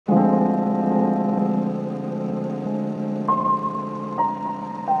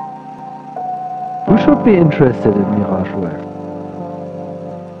should be interested in MirageOS.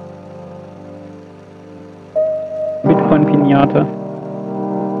 Bitcoin Pinata.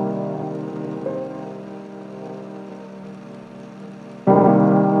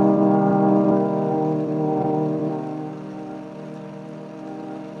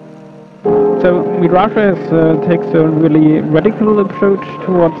 So MirageOS takes a really radical approach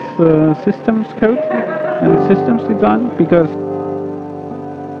towards systems code and systems design, because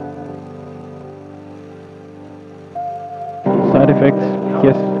side effects,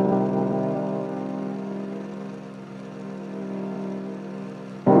 yes.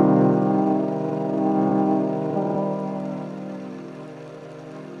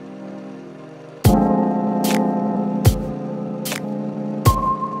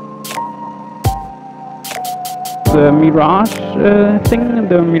 The Mirage Thing,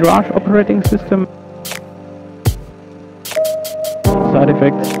 the Mirage operating system. Side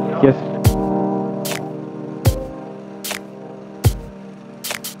effects, yes.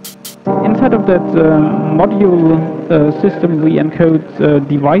 Inside of that module system we encode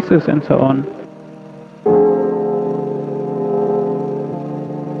devices and so on.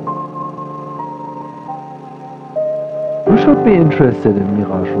 Who should be interested in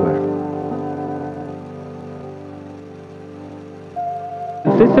MirageOS?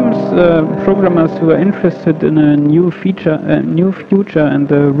 Systems programmers who are interested in a new future and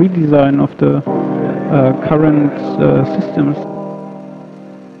the redesign of the current systems.